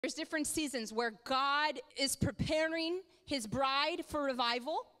There's different seasons where God is preparing his bride for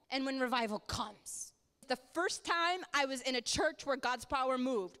revival and when revival comes. The first time I was in a church where God's power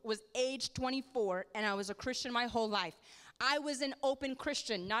moved was age 24, and I was a Christian my whole life. I was an open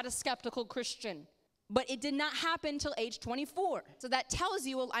Christian, not a skeptical Christian. But it did not happen till age 24. So that tells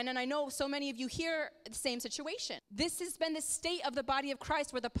you, and I know so many of you here, the same situation. This has been the state of the body of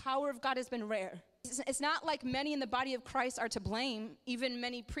Christ where the power of God has been rare. It's not like many in the body of Christ are to blame, even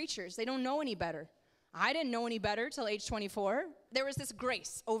many preachers. They don't know any better. I didn't know any better till age 24. There was this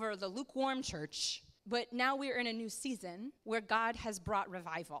grace over the lukewarm church, but now we're in a new season where God has brought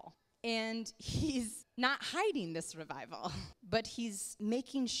revival. And he's not hiding this revival, but he's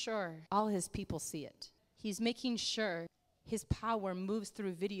making sure all his people see it. He's making sure his power moves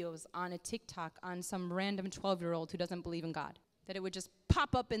through videos on a TikTok on some random 12-year-old who doesn't believe in God, that it would just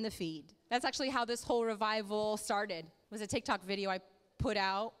pop up in the feed. That's actually how this whole revival started. It was a TikTok video I put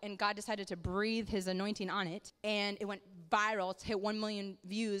out, and God decided to breathe his anointing on it, and it went viral to hit 1 million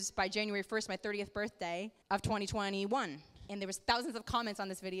views by January 1st, my 30th birthday of 2021. And there was thousands of comments on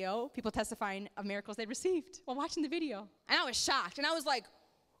this video, people testifying of miracles they'd received while watching the video. And I was shocked, and I was like,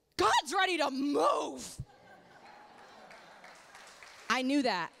 God's ready to move. I knew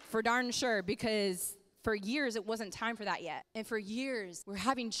that for darn sure, because for years it wasn't time for that yet. And for years we're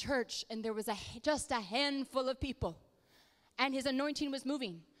having church, and there was just a handful of people, and his anointing was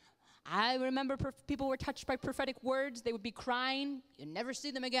moving. I remember people were touched by prophetic words. They would be crying. You'd never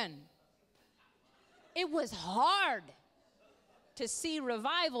see them again. It was hard to see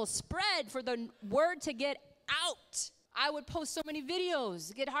revival spread, for the word to get out. I would post so many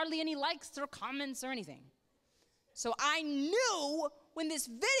videos, get hardly any likes or comments or anything. So I knew when this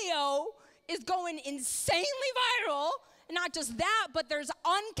video is going insanely viral, and not just that, but there's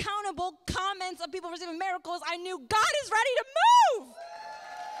uncountable comments of people receiving miracles, I knew God is ready to move.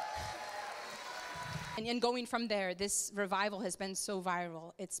 And going from there, this revival has been so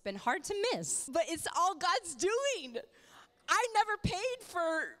viral. It's been hard to miss, but it's all God's doing. I never paid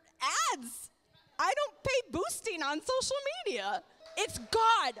for ads. I don't pay boosting on social media. It's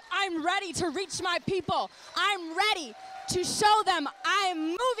God. I'm ready to reach my people. I'm ready to show them I'm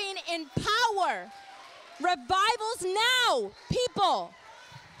moving in power. Revivals now, people.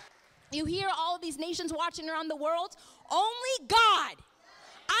 You hear all of these nations watching around the world. Only God.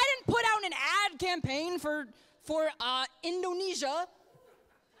 I didn't put out an ad campaign for Indonesia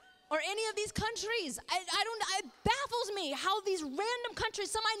or any of these countries. It baffles me how these random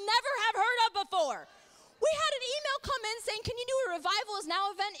countries, some I never have heard of before. We had an email come in saying, can you do a Revival Is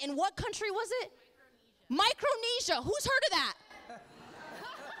Now event? In what country was it? Micronesia. Who's heard of that?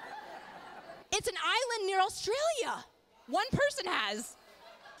 It's an island near Australia. One person has.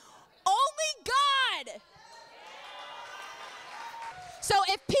 Only God. So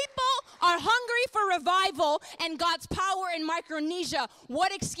if people are hungry for revival and God's power in Micronesia,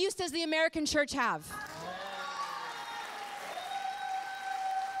 what excuse does the American church have?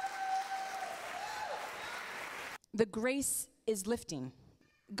 The grace is lifting.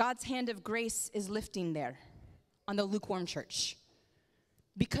 God's hand of grace is lifting there on the lukewarm church.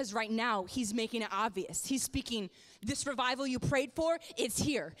 Because right now, he's making it obvious. He's speaking, this revival you prayed for, it's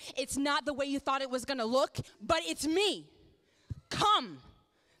here. It's not the way you thought it was going to look, but it's me. Come,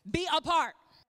 be a part.